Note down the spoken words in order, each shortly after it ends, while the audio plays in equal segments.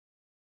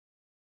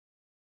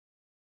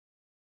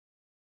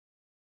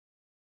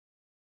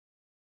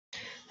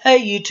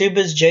Hey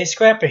YouTubers, Jay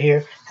Scrapper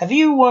here. Have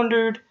you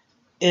wondered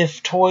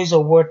if toys are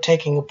worth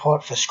taking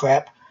apart for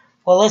scrap?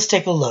 Well, let's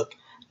take a look.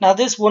 Now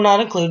this will not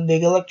include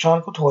big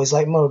electronic toys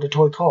like motor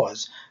toy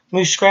cars.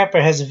 Moose Scrapper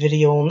has a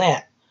video on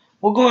that.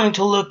 We're going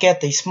to look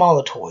at the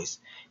smaller toys.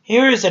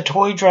 Here is a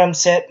toy drum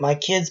set my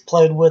kids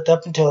played with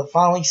up until it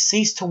finally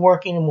ceased to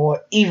work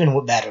anymore, even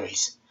with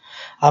batteries.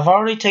 I've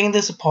already taken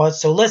this apart,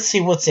 so let's see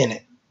what's in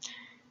it.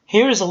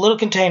 Here is a little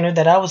container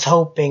that I was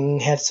hoping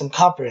had some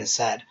copper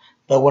inside,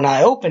 but when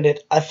I opened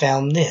it, I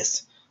found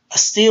this, a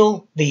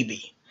steel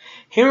BB.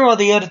 Here are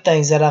the other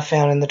things that I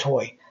found in the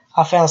toy.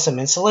 I found some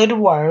insulated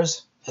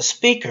wires, a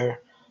speaker,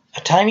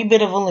 a tiny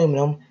bit of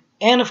aluminum,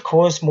 and of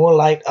course more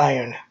light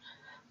iron.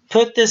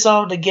 Put this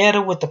all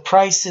together with the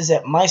prices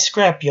at my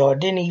scrapyard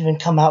didn't even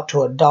come out to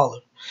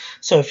 $1.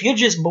 So if you're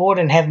just bored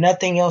and have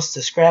nothing else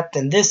to scrap,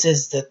 then this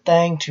is the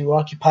thing to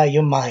occupy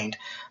your mind.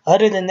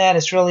 Other than that,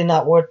 it's really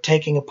not worth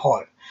taking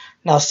apart.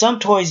 Now, some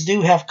toys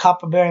do have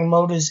copper-bearing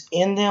motors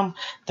in them.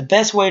 The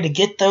best way to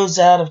get those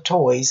out of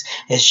toys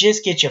is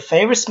just get your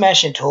favorite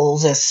smashing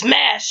tools and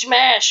smash,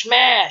 smash,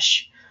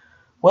 smash!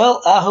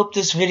 Well, I hope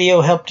this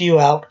video helped you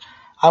out.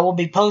 I will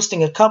be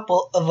posting a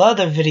couple of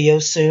other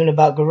videos soon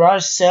about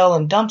garage sale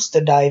and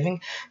dumpster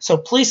diving, so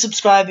please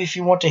subscribe if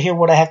you want to hear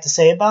what I have to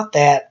say about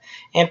that,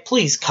 and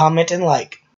please comment and like.